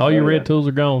got you. All your Oh, red yeah. tools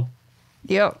are gone.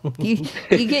 Yep. You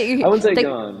get your. I wouldn't say they-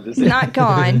 gone. Just Not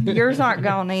gone. Yours aren't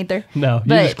gone either. No, you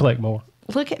But- just collect more.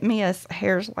 Look at Mia's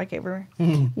hair's like everywhere.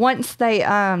 Once they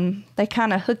kind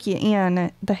of hook you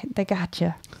in, they got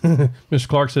you. Mr.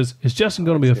 Clark says, is Justin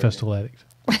going to be a Festool addict?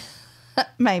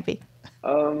 Maybe.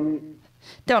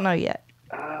 Don't know yet.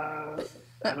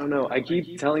 I don't know. I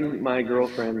keep telling my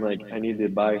girlfriend, like, I need to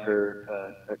buy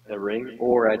her a ring,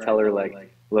 or I tell her,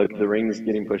 like, look, the ring's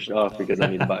getting pushed off because I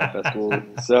need to buy a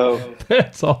Festool. So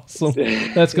that's awesome.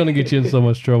 That's going to get you in so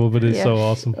much trouble, but it's so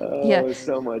awesome. Oh,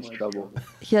 so much trouble.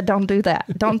 Yeah, don't do that.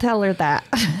 Don't tell her that.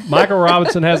 Michael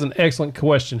Robinson has an excellent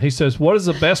question. He says, what is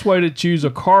the best way to choose a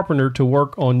carpenter to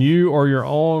work on you or your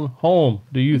own home,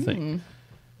 do you think?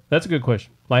 That's a good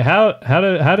question. Like,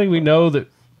 how do we know that,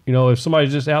 you know, if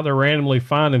somebody's just out there randomly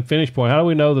finding finish point, how do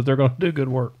we know that they're going to do good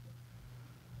work?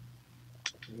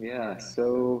 Yeah,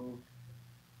 so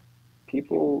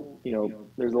people, you know,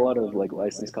 there's a lot of like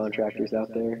licensed contractors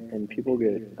out there, and people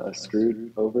get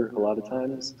screwed over a lot of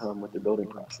times with their building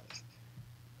process.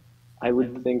 I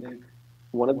would think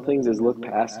one of the things is look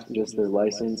past just their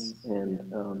license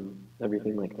and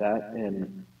everything like that,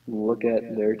 and look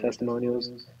at their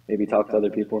testimonials, maybe talk to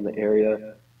other people in the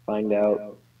area, find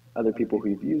out other people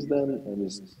who've used them and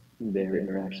just their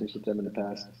interactions with them in the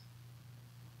past.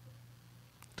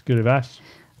 It's good advice.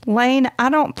 Lane, I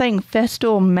don't think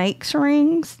Festool makes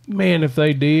rings. Man, if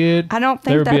they did, I don't think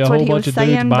there would be a that's what whole he bunch was of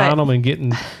dudes saying, buying but them and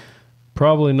getting,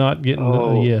 probably not getting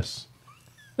a yes.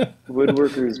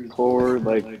 Woodworkers, poor,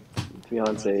 like,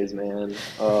 fiancés, man.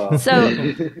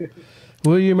 So,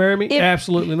 will you marry me?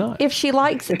 Absolutely not. if she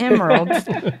likes emeralds,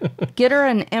 get her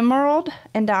an emerald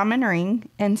and diamond ring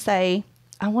and say,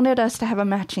 I wanted us to have a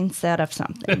matching set of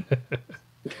something.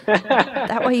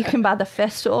 That way you can buy the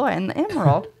Festool and the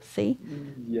emerald. See?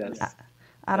 Yes.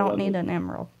 I don't need an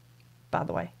emerald, by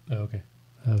the way. Oh, okay.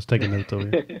 I was taking notes over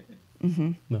here.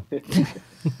 No.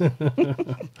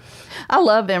 I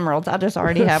love emeralds. I just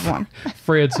already have one.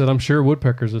 Fred said, I'm sure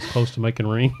woodpeckers is close to making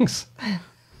rings.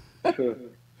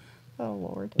 Oh,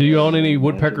 Lord. Do you own any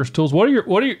woodpeckers tools? What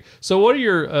are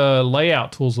your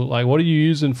layout tools look like? What are you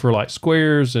using for like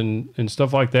squares and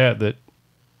stuff like that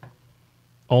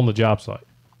on the job site?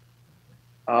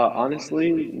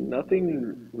 Honestly,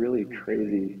 nothing really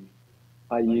crazy.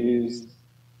 I use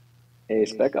a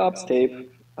Spec Ops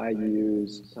tape. I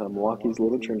use Milwaukee's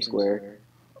little trim square.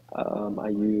 I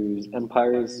use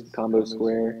Empire's combo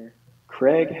square.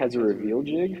 Craig has a reveal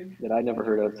jig that I never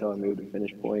heard of until I moved to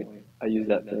Finish Point. I use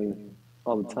that thing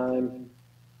all the time.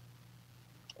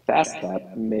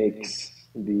 FastCap makes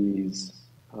these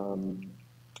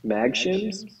mag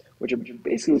shims, which are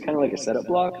basically kind of like a setup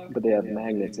block, but they have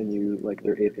magnets and you, like,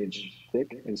 they're 1/8 inch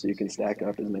thick, and so you can stack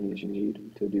up as many as you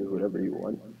need to do whatever you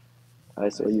want.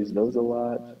 So I use those a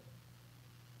lot.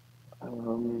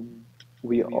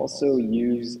 We also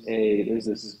use there's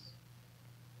this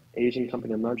Asian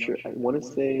company, I'm not sure, I want to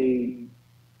say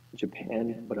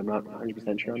Japan, but I'm not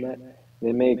 100% sure on that.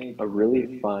 They make a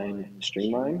really fine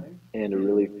streamline and a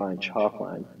really fine chalk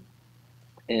line.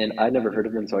 And I never heard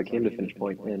of them, so I came to Finish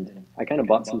Point, and I kind of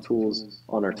bought some tools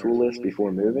on our tool list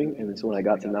before moving. And so when I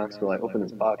got to Knoxville, I opened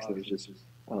this box, and there was just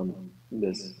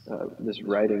this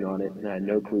writing on it, and I had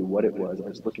no clue what it was. I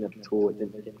was looking at the tool, it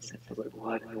didn't make any sense. I was like,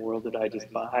 what in the world did I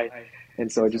just buy? And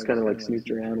so I just kind of like snooped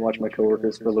around, watched my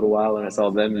coworkers for a little while, and I saw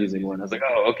them using one. I was like,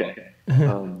 oh, okay.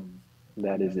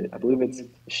 That is it. I believe it's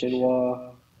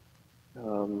Shinhwa.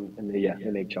 And they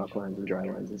make chalk lines and dry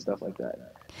lines and stuff like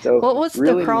that. So What was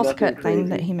really the crosscut thing crazy.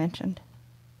 that he mentioned?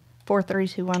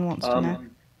 4321 wants to know.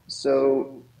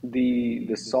 So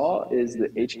the saw is the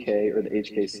HK or the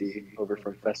HKC over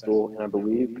from Festool, and I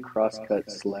believe the crosscut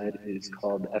sled is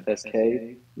called the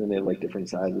FSK. Then they have like different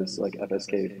sizes, like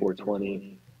FSK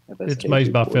 420. FSK It's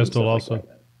made by 240, Festool stuff also. like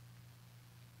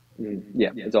that.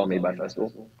 Yeah, it's all made by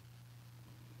Festool.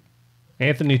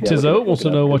 Anthony look Tizzo it wants to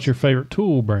up, know what's 'cause- your favorite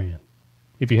tool brand,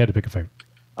 if you had to pick a favorite.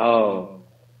 Oh,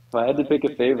 if I had to pick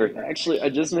a favorite, actually, I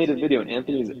just made a video, and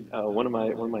Anthony's one of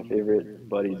my favorite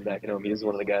buddies back at home. He was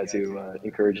one of the guys who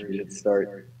encouraged me to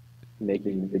start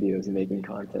making videos and making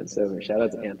content. So shout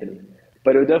out to Anthony.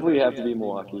 But it would definitely have to be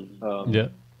Milwaukee. Yeah.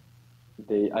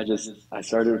 I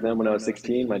started with them when I was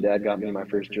 16. My dad got me my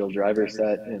first drill driver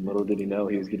set, and little did he know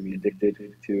he was getting me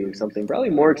addicted to something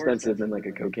probably more expensive than like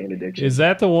a cocaine addiction. Is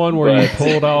that the one where you But-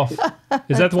 pulled off?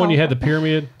 Is that the one you had the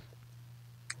pyramid?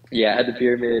 Yeah, I had the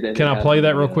pyramid. And Can I play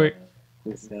that real quick?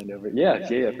 the stand over. Yeah, for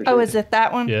sure. Oh, is it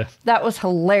that one? Yeah. That was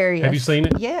hilarious. Have you seen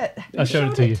it? Yeah. I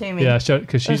showed it to you. me. Yeah, I showed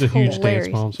because she's a It was huge hilarious.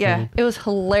 dance mom. Yeah, it was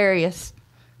hilarious.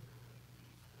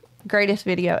 Greatest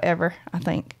video ever, I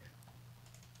think.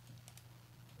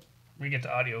 We get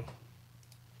the audio.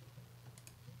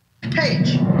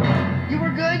 Paige, you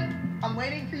were good. I'm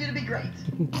waiting for you to be great.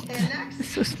 And next,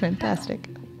 This was fantastic.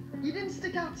 you didn't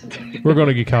stick out to me. We're going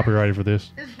to get copyrighted for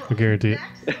this. Is I guarantee it.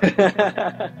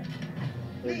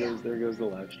 Next, There goes the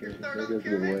live stream. There goes the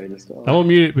giveaway. I'm gonna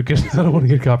mute it because I don't want to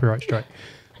get a copyright strike.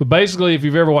 But basically, if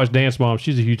you've ever watched Dance Mom,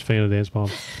 she's a huge fan of Dance Mom.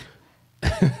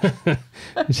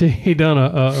 He done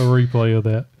a replay of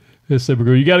that. It's super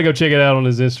cool. You got to go check it out on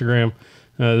his Instagram.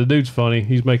 The dude's funny.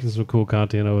 He's making some cool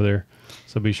content over there.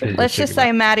 So be sure. Let's just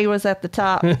say Maddie was at the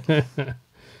top.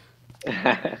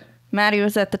 Maddie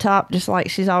was at the top, just like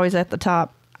she's always at the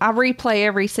top. I replay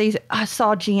every season. I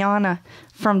saw Gianna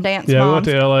from Dance Moms. Yeah, we went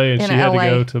to LA and she had LA. to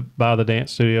go to buy the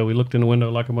dance studio. We looked in the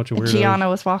window like a bunch of weirdos. Gianna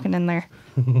was walking in there.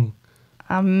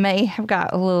 I may have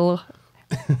got a little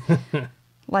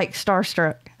like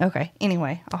starstruck. Okay.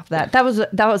 Anyway, off that. That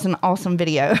was an awesome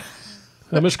video.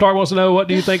 Mr. Clark wants to know, what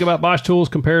do you think about Bosch tools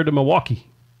compared to Milwaukee?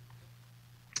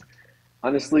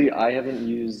 Honestly, I haven't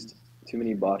used too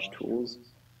many Bosch tools.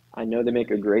 I know they make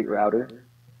a great router,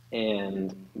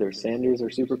 and their sanders are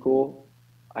super cool.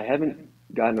 I haven't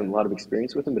gotten a lot of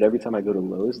experience with them, but every time I go to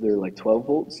Lowe's, they're like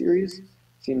 12-volt series.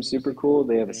 Seems super cool.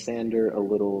 They have a sander, a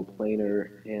little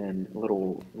planer, and a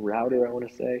little router, I want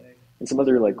to say, and some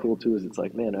other like cool tools. It's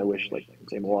like, man, I wish like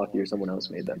say Milwaukee or someone else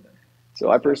made them.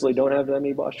 So I personally don't have that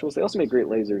many Bosch tools. They also make great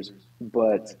lasers,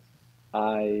 but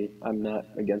I'm not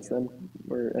against them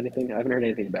or anything. I haven't heard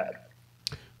anything bad.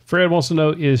 Fred wants to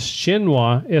know, is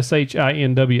Shinwa,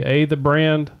 SHINWA, the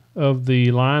brand of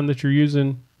the line that you're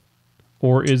using,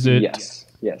 or is it? Yes.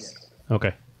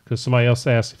 Okay, because somebody else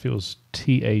asked if it was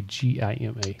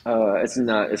TAGIMA. It's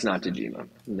not Tajima.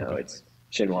 No, okay. It's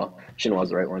Shinwa. Shinwa's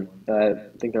the right one. I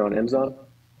think they're on Amazon.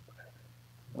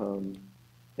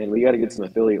 And we got to get some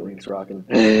affiliate links rocking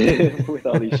with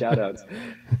all these shout outs.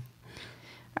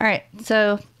 All right,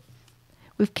 so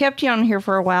we've kept you on here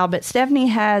for a while, but Stephanie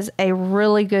has a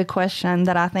really good question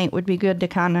that I think would be good to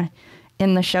kind of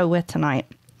end the show with tonight.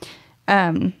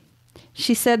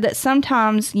 She said that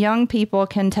sometimes young people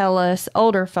can tell us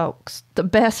older folks the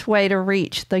best way to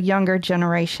reach the younger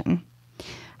generation.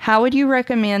 How would you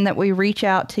recommend that we reach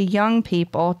out to young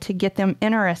people to get them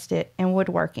interested in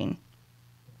woodworking?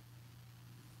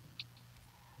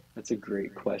 That's a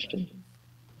great question.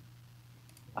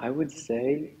 I would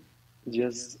say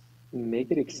just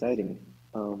make it exciting.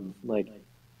 Like,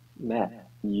 Matt,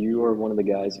 you are one of the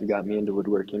guys who got me into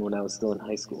woodworking when I was still in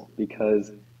high school,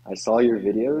 because I saw your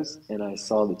videos and I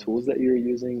saw the tools that you were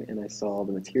using and I saw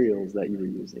the materials that you were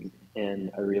using, and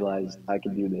I realized I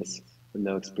could do this with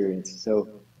no experience. So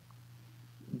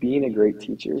being a great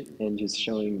teacher and just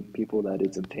showing people that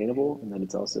it's obtainable and that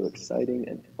it's also exciting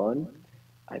and fun,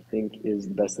 I think is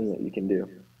the best thing that you can do.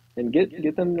 And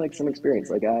get them like some experience.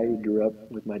 Like, I grew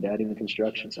up with my dad in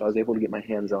construction, so I was able to get my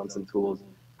hands on some tools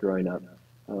growing up.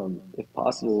 If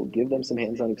possible, give them some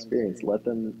hands-on experience. Let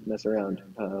them mess around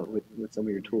with some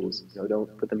of your tools. You know,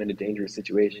 don't put them in a dangerous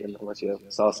situation unless you have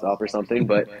a saw stop or something,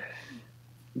 but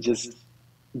just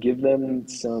give them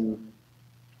some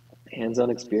hands-on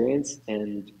experience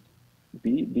and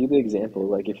be the example.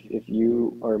 Like, if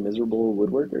you are a miserable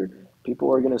woodworker,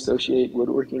 people are going to associate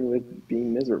woodworking with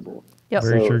being miserable. Yep.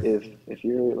 Very so true. if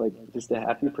you're like just a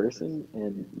happy person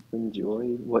and enjoy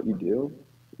what you do,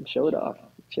 show it off,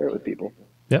 share it with people.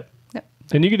 Yep.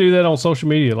 And you can do that on social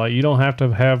media. Like, you don't have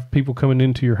to have people coming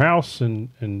into your house and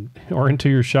or into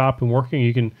your shop and working.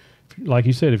 You can, like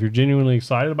you said, if you're genuinely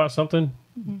excited about something,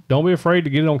 don't be afraid to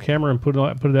get it on camera and put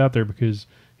it out there, because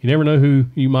you never know who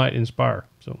you might inspire.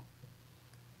 So.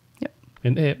 Yep.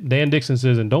 And Dan Dixon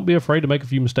says, and don't be afraid to make a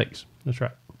few mistakes. That's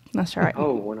right. That's right.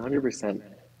 Oh, 100%.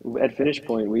 At finish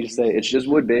point, we just say, it's just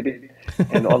wood, baby.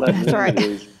 And all that means right.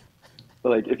 is,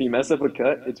 like, if you mess up a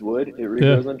cut, it's wood. It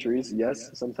regrows on trees. Yes,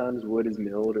 sometimes wood is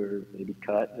milled or maybe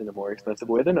cut in a more expensive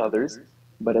way than others.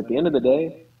 But at the end of the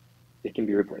day, it can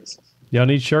be replaced. Y'all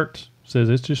need shirts. Says,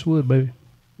 it's just wood, baby.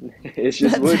 It's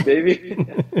just wood, baby.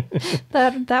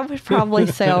 That would probably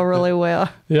sell really well.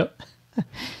 Yep. All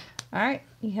right.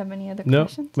 You have any other No,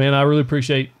 questions? man, I really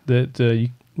appreciate that you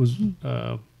was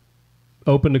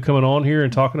open to coming on here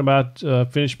and talking about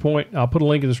Finish Point. I'll put a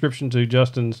link in the description to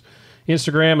Justin's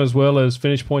Instagram as well as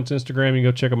Finish Point's Instagram. You can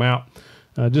go check them out.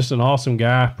 Just an awesome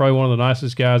guy. Probably one of the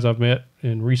nicest guys I've met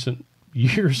in recent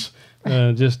years.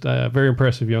 Just a very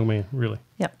impressive young man, really.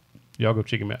 Yep. Y'all go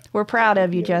check him out. We're proud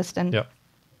of you, Justin. Yep.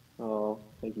 Oh,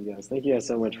 thank you guys. Thank you guys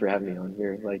so much for having me on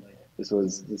here. Like, this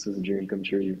was a dream come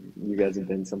true. You guys have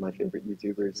been some of my favorite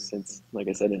YouTubers since, like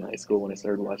I said, in high school when I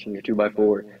started watching your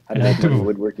 2x4. I had my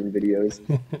woodworking videos,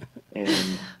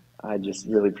 and I just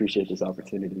really appreciate this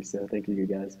opportunity. So thank you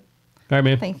guys. All right,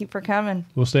 man. Thank you for coming.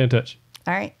 We'll stay in touch.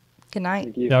 All right. Good night.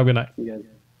 Thank you. Y'all good night. See you guys.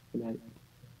 Good night.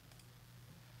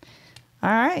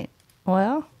 All right.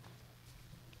 Well,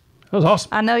 That was awesome.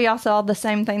 I know y'all saw the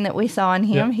same thing that we saw in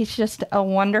him. Yep. He's just a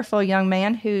wonderful young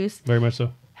man who's Very much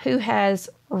so. who has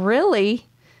really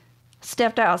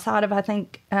stepped outside of, I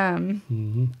think, a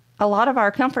lot of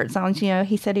our comfort zones. You know,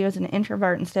 he said he was an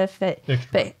introvert and stuff, but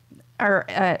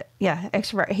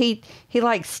extrovert. He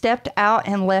like stepped out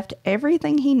and left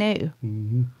everything he knew,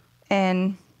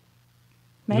 and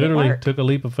literally it work. took a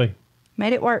leap of faith.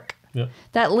 Made it work. Yep.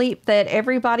 That leap that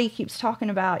everybody keeps talking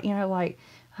about. You know, like,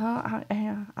 I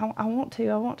want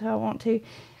to.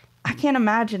 I can't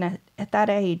imagine it at that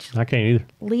age. I can't either.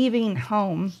 Leaving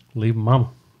home. Leaving mama,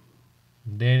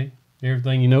 daddy,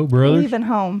 everything you know, brothers. Leaving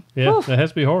home. Yeah, Oof. that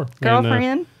has to be hard.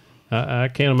 Girlfriend. And, I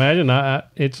can't imagine.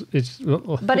 It's.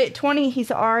 But at 20,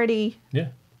 he's already. Yeah,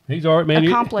 he's already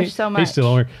accomplished so much. He's still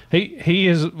on here. He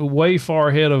is way far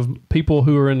ahead of people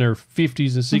who are in their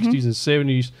 50s and 60s and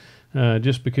 70s.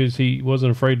 Just because he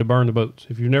wasn't afraid to burn the boats.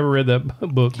 If you've never read that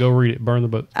book, go read it. Burn the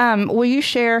Boats. Will you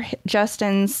share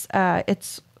Justin's?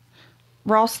 It's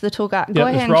Ross the Tool Guy. Go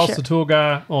ahead it's and Ross share. the Tool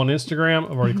Guy on Instagram.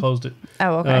 I've already closed it.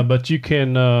 Oh, okay. But you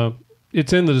can.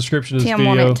 It's in the description of this Tim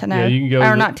video. wanted to know. Yeah, you can go.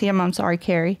 Or not Tim. I'm sorry,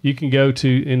 Carrie. You can go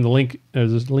to in the link.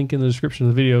 There's a link in the description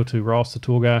of the video to Ross the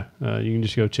Tool Guy. You can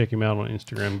just go check him out on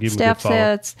Instagram. Give him a good follow.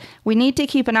 Says we need to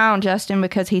keep an eye on Justin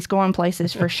because he's going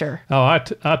places for sure. Oh, I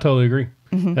totally agree.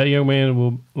 That young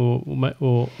man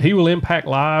will impact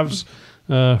lives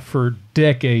for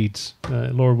decades,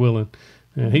 Lord willing.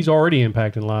 He's already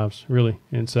impacting lives, really.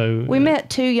 And so we met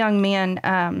two young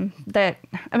men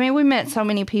we met so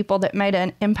many people that made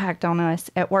an impact on us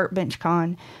at Workbench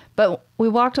Con. But we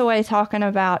walked away talking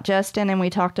about Justin, and we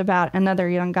talked about another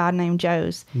young guy named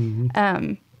Joe's.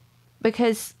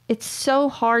 Because it's so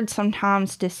hard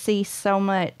sometimes to see so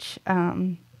much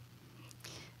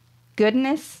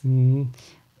goodness.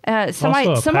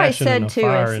 Somebody said to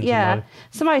us,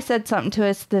 somebody said something to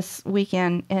us this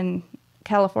weekend in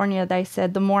California. They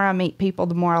said, the more I meet people,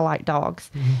 the more I like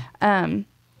dogs.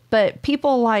 But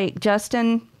people like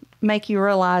Justin make you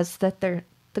realize that the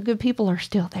good people are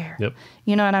still there. Yep.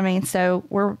 You know what I mean? So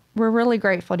we're really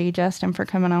grateful to you, Justin, for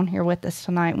coming on here with us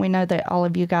tonight. We know that all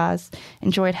of you guys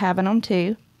enjoyed having them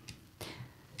too.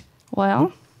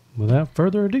 Well, without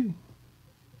further ado,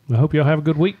 I hope y'all have a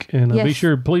good week, and be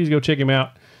sure, please go check him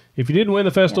out. If you didn't win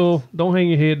the festival, don't hang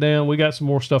your head down. We got some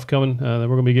more stuff coming that we're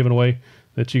going to be giving away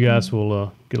that you guys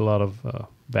will get a lot of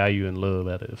value and love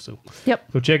out of. So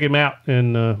go check him out,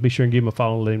 and be sure and give him a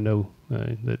follow and let him know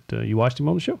that you watched him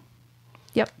on the show.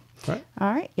 Yep. All right.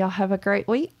 All right. Y'all have a great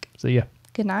week. See ya.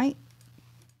 Good night.